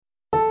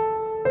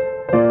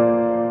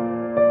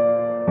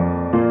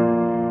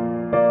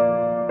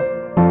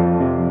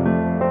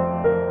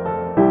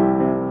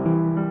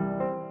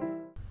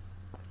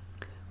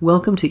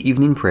Welcome to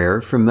evening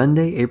prayer for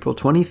Monday, April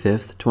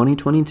 25th,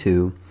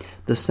 2022,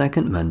 the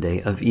second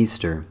Monday of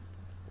Easter.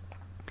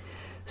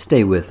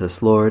 Stay with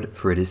us, Lord,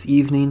 for it is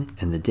evening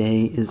and the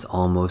day is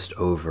almost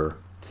over.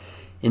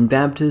 In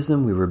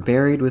baptism we were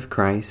buried with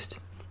Christ.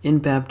 In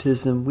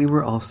baptism we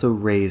were also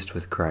raised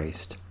with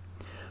Christ.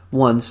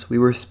 Once we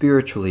were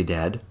spiritually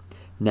dead.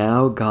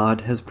 Now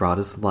God has brought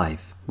us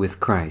life with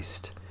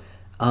Christ.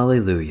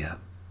 Alleluia.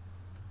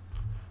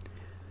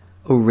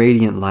 O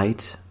radiant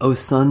light, O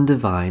Sun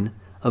divine,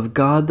 of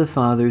God the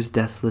Father's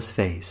deathless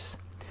face,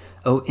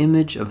 O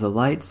image of the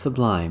light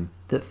sublime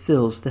that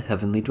fills the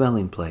heavenly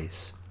dwelling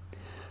place.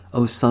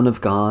 O Son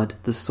of God,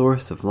 the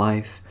source of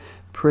life,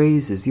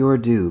 praise is your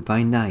due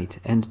by night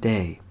and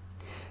day.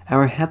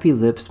 Our happy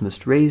lips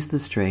must raise the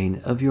strain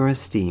of your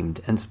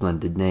esteemed and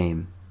splendid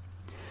name.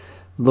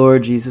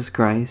 Lord Jesus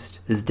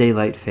Christ, as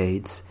daylight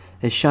fades,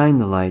 as shine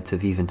the lights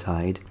of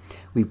eventide,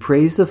 we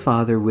praise the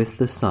Father with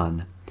the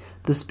Son,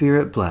 the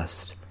Spirit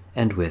blessed,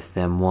 and with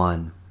them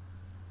one.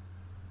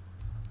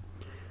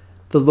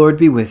 The Lord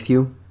be with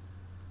you.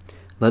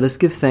 Let us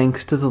give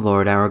thanks to the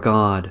Lord our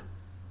God.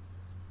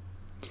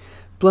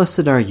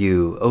 Blessed are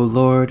you, O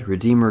Lord,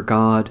 Redeemer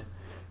God.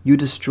 You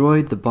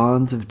destroyed the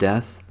bonds of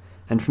death,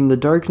 and from the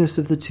darkness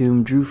of the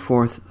tomb drew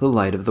forth the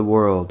light of the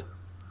world.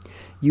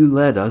 You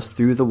led us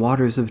through the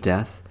waters of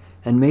death,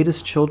 and made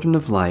us children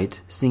of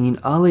light, singing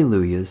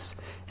Alleluias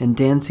and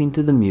dancing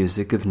to the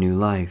music of new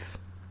life.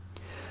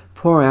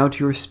 Pour out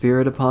your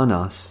Spirit upon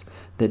us,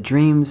 that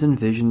dreams and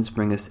visions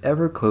bring us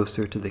ever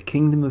closer to the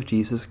kingdom of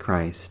Jesus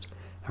Christ,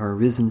 our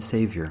risen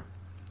Savior.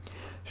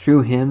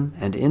 Through him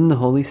and in the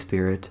Holy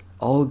Spirit,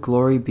 all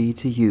glory be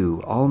to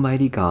you,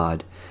 Almighty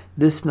God,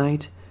 this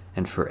night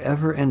and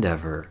forever and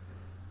ever.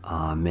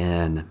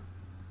 Amen.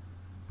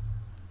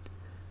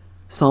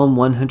 Psalm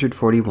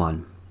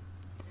 141.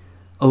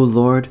 O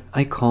Lord,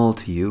 I call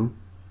to you.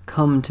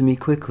 Come to me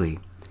quickly.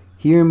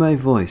 Hear my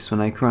voice when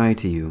I cry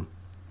to you.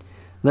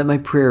 Let my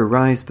prayer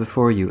rise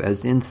before you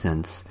as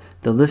incense,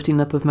 the lifting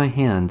up of my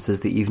hands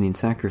as the evening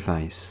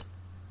sacrifice.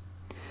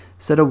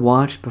 Set a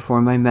watch before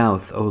my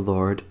mouth, O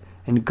Lord,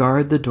 and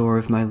guard the door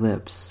of my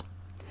lips.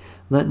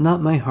 Let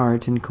not my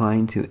heart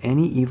incline to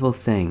any evil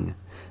thing.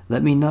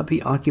 Let me not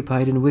be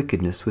occupied in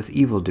wickedness with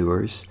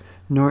evildoers,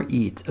 nor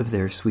eat of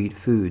their sweet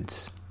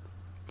foods.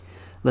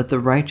 Let the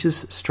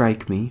righteous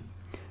strike me.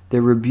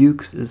 Their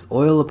rebukes as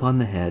oil upon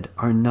the head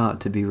are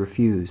not to be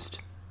refused.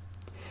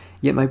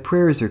 Yet my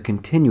prayers are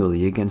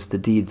continually against the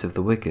deeds of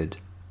the wicked.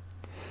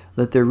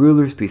 Let their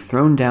rulers be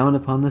thrown down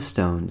upon the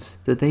stones,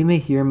 that they may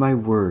hear my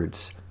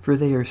words, for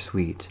they are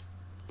sweet.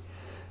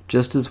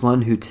 Just as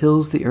one who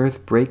tills the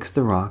earth breaks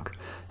the rock,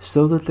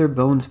 so that their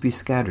bones be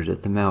scattered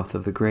at the mouth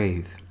of the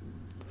grave.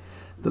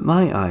 But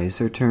my eyes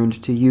are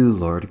turned to you,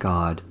 Lord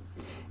God.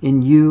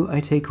 In you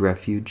I take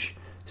refuge.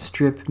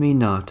 Strip me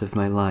not of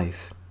my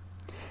life.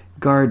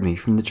 Guard me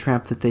from the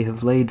trap that they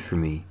have laid for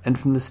me, and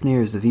from the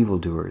snares of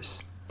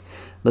evildoers.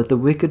 Let the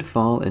wicked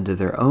fall into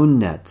their own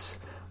nets,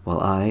 while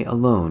I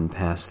alone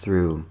pass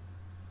through.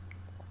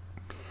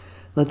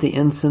 Let the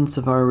incense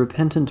of our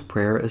repentant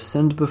prayer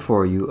ascend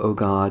before you, O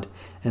God,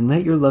 and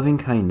let your loving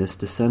kindness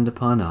descend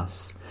upon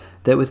us,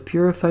 that with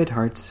purified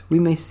hearts we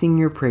may sing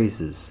your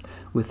praises,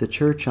 with the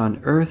church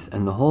on earth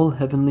and the whole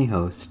heavenly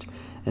host,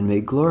 and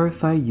may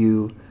glorify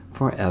you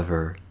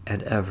forever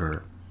and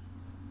ever.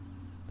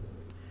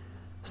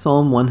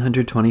 Psalm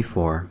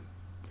 124.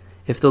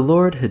 If the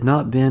Lord had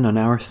not been on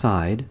our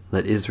side,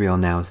 let Israel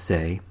now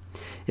say,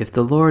 if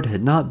the Lord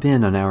had not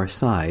been on our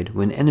side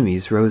when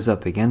enemies rose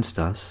up against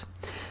us,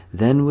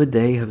 then would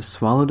they have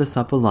swallowed us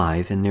up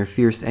alive in their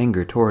fierce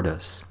anger toward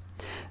us.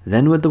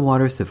 Then would the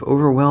waters have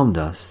overwhelmed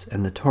us,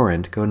 and the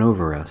torrent gone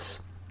over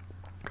us.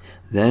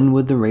 Then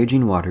would the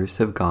raging waters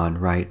have gone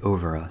right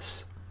over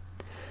us.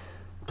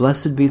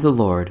 Blessed be the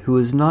Lord, who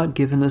has not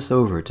given us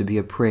over to be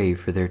a prey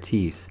for their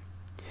teeth.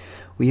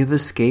 We have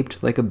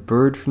escaped like a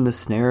bird from the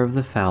snare of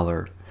the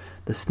fowler.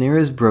 The snare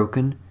is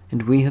broken,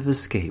 and we have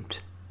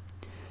escaped.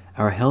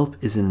 Our help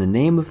is in the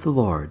name of the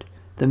Lord,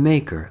 the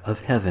Maker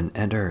of heaven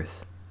and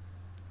earth.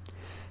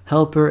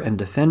 Helper and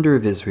defender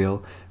of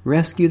Israel,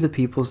 rescue the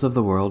peoples of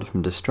the world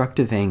from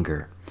destructive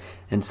anger,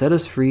 and set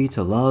us free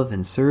to love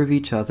and serve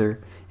each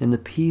other in the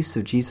peace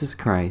of Jesus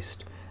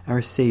Christ,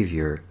 our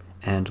Savior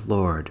and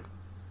Lord.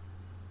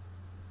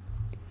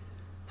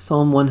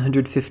 Psalm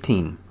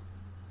 115.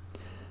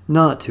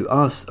 Not to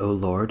us, O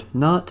Lord,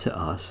 not to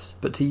us,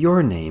 but to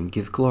your name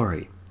give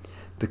glory,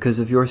 because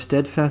of your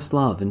steadfast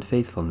love and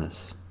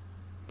faithfulness.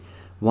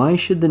 Why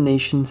should the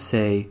nations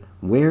say,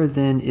 where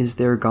then is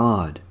their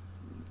God?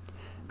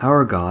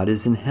 Our God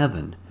is in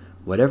heaven.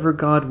 Whatever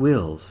God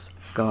wills,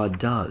 God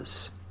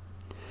does.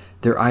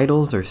 Their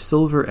idols are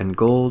silver and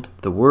gold,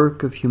 the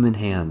work of human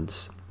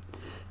hands.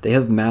 They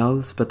have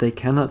mouths, but they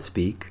cannot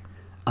speak.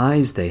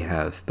 Eyes they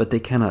have, but they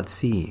cannot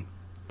see.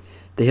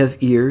 They have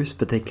ears,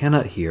 but they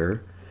cannot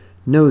hear.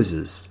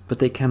 Noses, but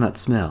they cannot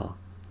smell.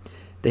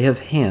 They have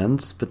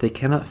hands, but they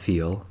cannot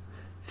feel.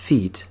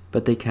 Feet,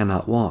 but they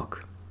cannot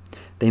walk.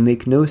 They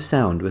make no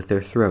sound with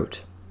their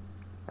throat.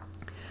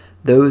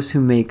 Those who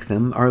make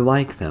them are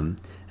like them,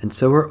 and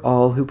so are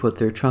all who put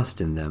their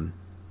trust in them.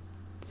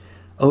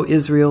 O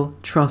Israel,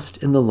 trust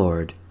in the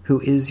Lord,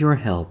 who is your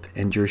help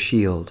and your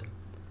shield.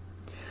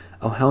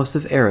 O house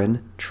of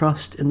Aaron,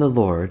 trust in the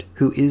Lord,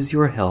 who is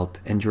your help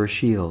and your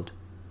shield.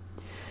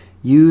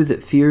 You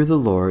that fear the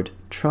Lord,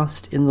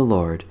 trust in the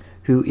Lord,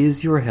 who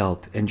is your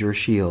help and your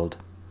shield.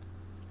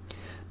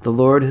 The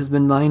Lord has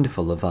been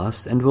mindful of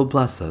us and will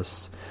bless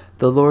us.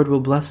 The Lord will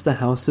bless the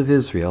house of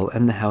Israel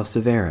and the house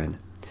of Aaron.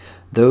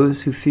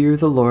 Those who fear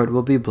the Lord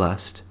will be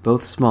blessed,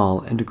 both small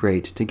and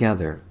great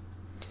together.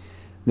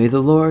 May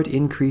the Lord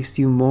increase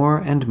you more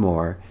and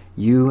more,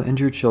 you and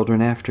your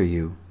children after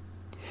you.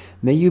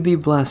 May you be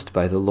blessed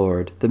by the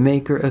Lord, the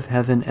Maker of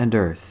heaven and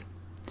earth.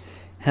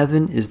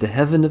 Heaven is the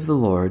heaven of the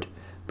Lord,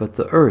 but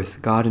the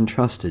earth God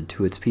entrusted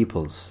to its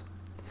peoples.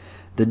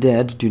 The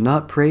dead do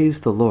not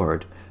praise the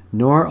Lord,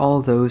 nor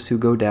all those who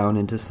go down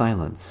into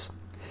silence.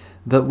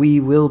 But we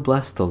will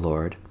bless the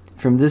Lord,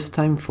 from this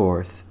time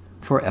forth,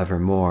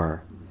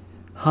 forevermore.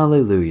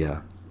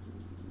 Hallelujah.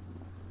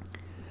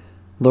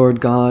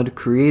 Lord God,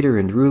 creator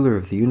and ruler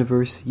of the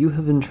universe, you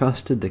have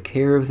entrusted the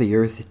care of the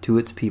earth to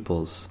its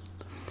peoples.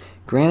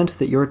 Grant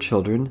that your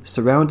children,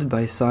 surrounded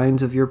by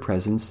signs of your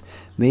presence,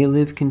 may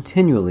live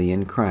continually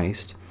in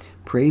Christ,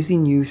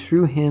 praising you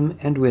through him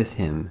and with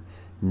him,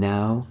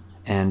 now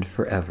and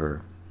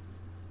forever.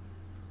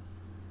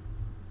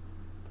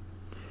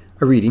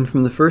 A reading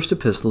from the first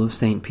epistle of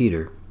St.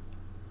 Peter.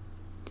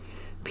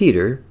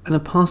 Peter, an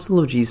apostle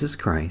of Jesus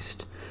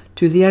Christ,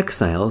 to the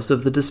exiles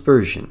of the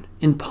dispersion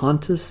in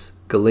Pontus,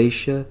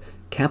 Galatia,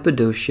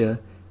 Cappadocia,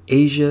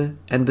 Asia,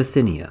 and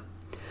Bithynia,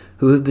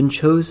 who have been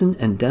chosen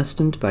and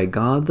destined by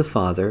God the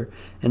Father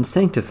and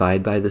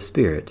sanctified by the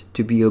Spirit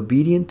to be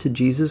obedient to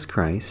Jesus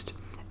Christ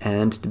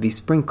and to be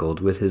sprinkled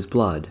with his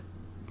blood.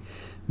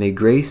 May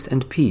grace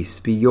and peace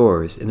be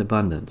yours in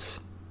abundance.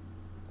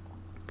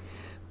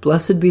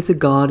 Blessed be the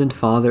God and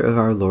Father of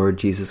our Lord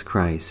Jesus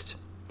Christ.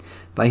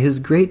 By his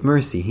great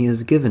mercy he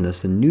has given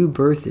us a new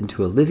birth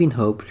into a living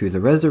hope through the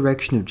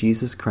resurrection of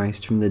Jesus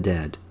Christ from the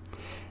dead,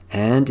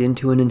 and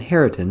into an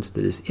inheritance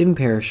that is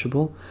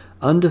imperishable,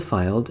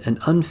 undefiled, and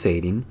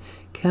unfading,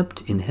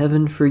 kept in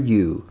heaven for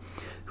you,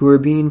 who are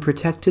being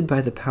protected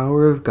by the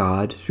power of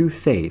God through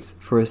faith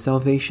for a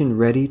salvation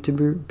ready to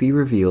be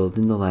revealed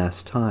in the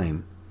last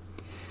time.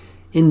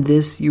 In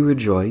this you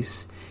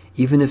rejoice,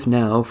 even if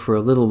now for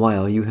a little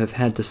while you have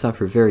had to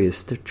suffer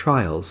various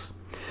trials,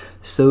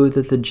 so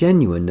that the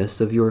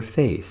genuineness of your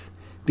faith,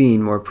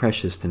 being more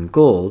precious than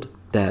gold,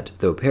 that,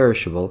 though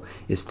perishable,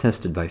 is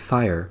tested by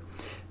fire,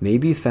 may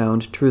be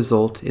found to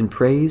result in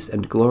praise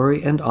and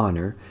glory and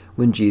honor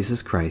when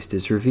Jesus Christ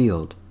is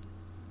revealed.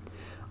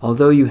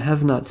 Although you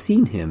have not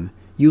seen him,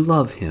 you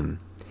love him,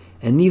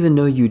 and even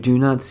though you do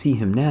not see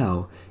him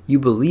now, you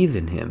believe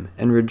in him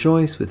and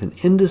rejoice with an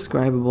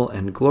indescribable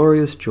and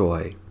glorious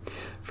joy,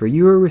 for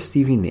you are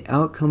receiving the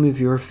outcome of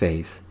your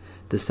faith,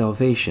 the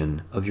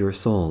salvation of your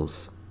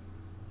souls.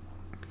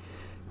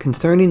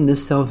 Concerning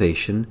this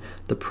salvation,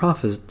 the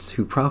prophets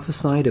who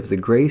prophesied of the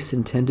grace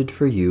intended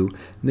for you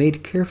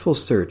made careful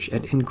search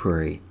and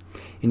inquiry,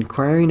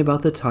 inquiring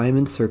about the time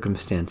and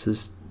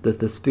circumstances that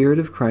the Spirit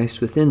of Christ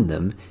within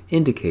them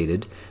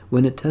indicated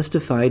when it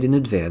testified in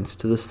advance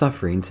to the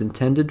sufferings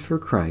intended for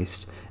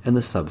Christ and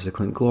the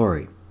subsequent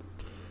glory.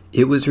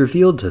 It was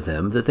revealed to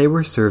them that they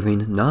were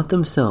serving not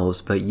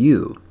themselves but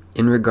you,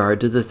 in regard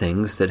to the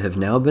things that have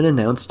now been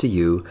announced to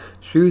you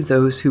through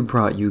those who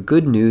brought you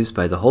good news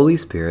by the Holy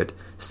Spirit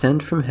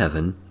sent from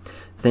heaven,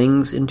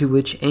 things into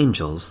which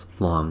angels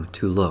long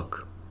to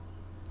look.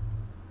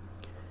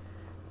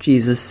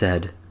 Jesus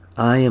said,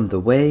 I am the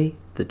way,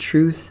 the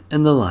truth,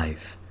 and the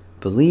life.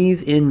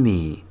 Believe in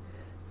me.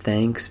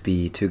 Thanks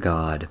be to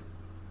God.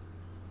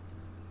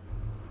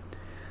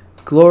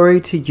 Glory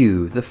to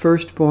you, the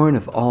firstborn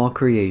of all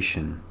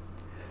creation.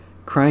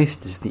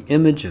 Christ is the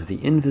image of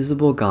the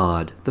invisible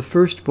God, the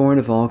firstborn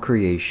of all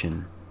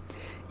creation.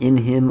 In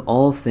him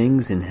all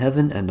things in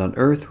heaven and on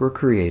earth were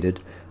created,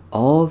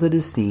 all that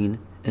is seen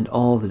and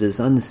all that is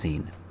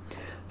unseen.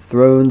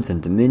 Thrones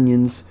and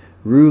dominions,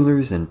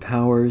 rulers and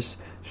powers,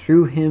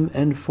 through him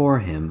and for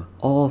him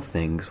all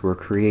things were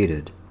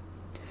created.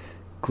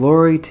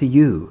 Glory to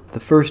you, the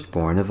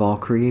firstborn of all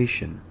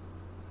creation.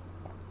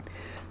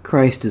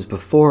 Christ is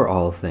before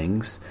all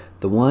things,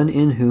 the one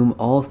in whom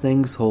all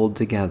things hold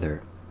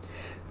together.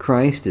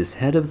 Christ is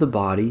head of the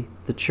body,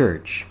 the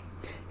church.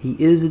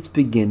 He is its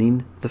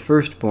beginning, the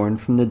firstborn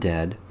from the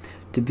dead,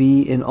 to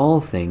be in all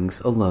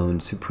things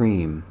alone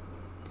supreme.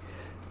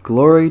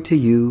 Glory to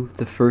you,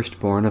 the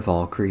firstborn of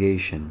all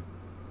creation.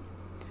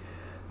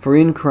 For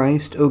in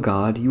Christ, O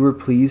God, you were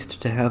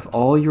pleased to have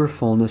all your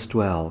fullness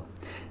dwell,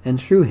 and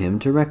through him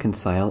to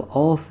reconcile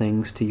all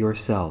things to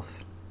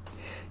yourself.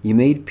 You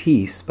made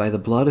peace by the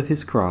blood of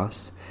his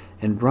cross,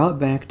 and brought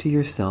back to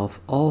yourself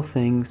all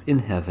things in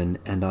heaven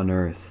and on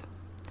earth.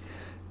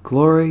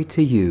 Glory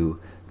to you,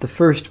 the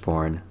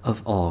firstborn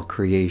of all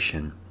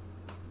creation.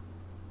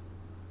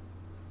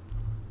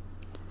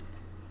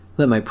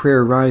 Let my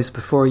prayer rise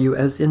before you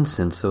as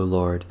incense, O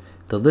Lord,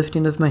 the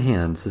lifting of my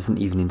hands as an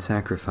evening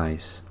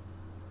sacrifice.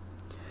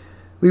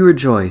 We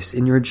rejoice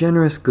in your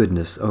generous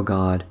goodness, O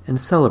God,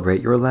 and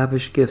celebrate your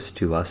lavish gifts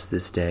to us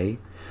this day,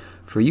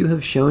 for you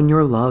have shown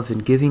your love in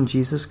giving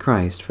Jesus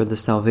Christ for the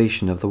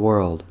salvation of the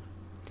world.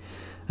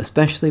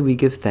 Especially we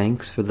give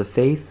thanks for the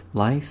faith,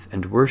 life,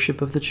 and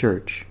worship of the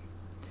Church,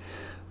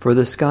 for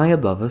the sky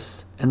above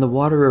us and the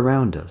water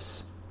around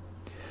us,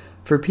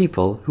 for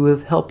people who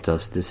have helped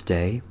us this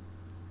day,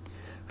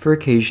 for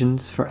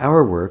occasions for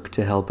our work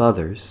to help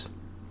others,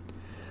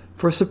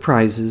 for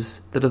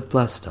surprises that have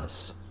blessed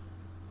us.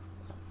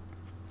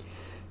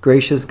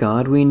 Gracious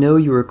God, we know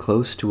you are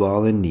close to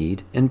all in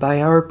need, and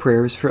by our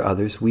prayers for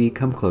others we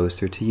come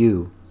closer to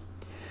you.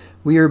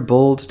 We are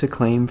bold to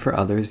claim for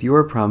others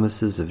your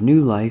promises of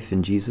new life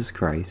in Jesus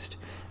Christ,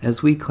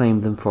 as we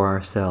claim them for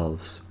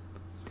ourselves.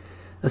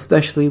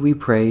 Especially we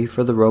pray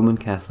for the Roman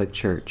Catholic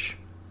Church,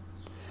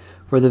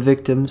 for the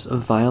victims of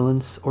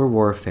violence or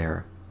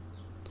warfare,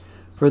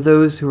 for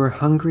those who are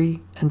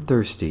hungry and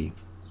thirsty,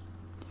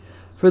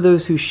 for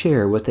those who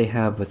share what they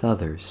have with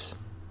others,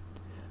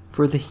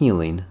 for the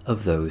healing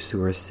of those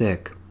who are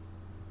sick.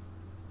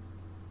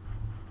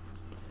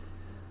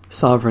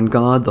 Sovereign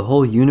God, the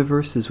whole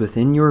universe is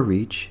within your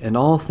reach, and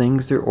all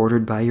things are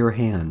ordered by your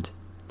hand.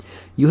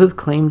 You have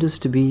claimed us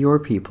to be your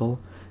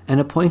people, and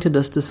appointed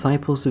us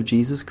disciples of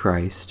Jesus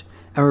Christ,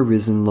 our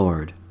risen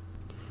Lord.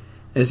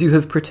 As you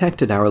have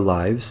protected our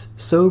lives,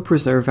 so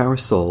preserve our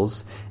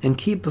souls, and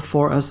keep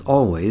before us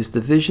always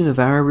the vision of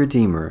our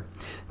Redeemer,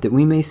 that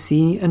we may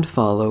see and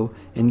follow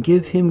and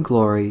give him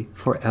glory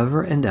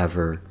forever and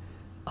ever.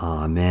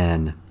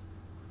 Amen.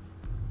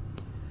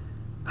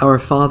 Our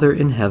Father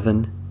in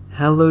heaven,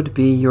 hallowed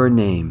be your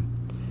name.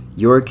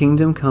 Your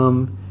kingdom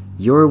come,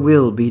 your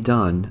will be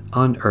done,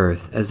 on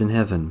earth as in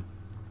heaven.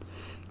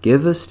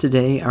 Give us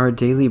today our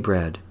daily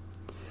bread.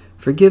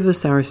 Forgive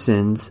us our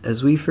sins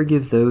as we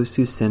forgive those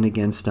who sin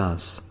against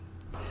us.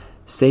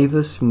 Save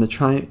us from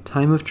the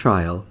time of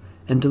trial,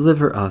 and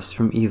deliver us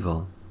from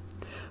evil.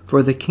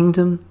 For the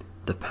kingdom,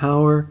 the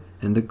power,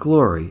 and the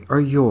glory are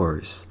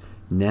yours,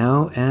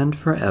 now and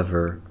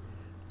forever.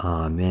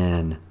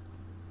 Amen.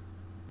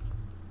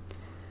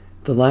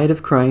 The light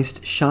of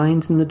Christ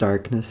shines in the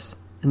darkness,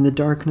 and the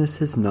darkness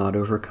has not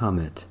overcome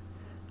it.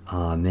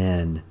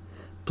 Amen.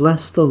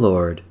 Bless the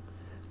Lord.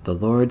 The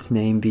Lord's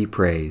name be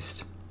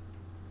praised.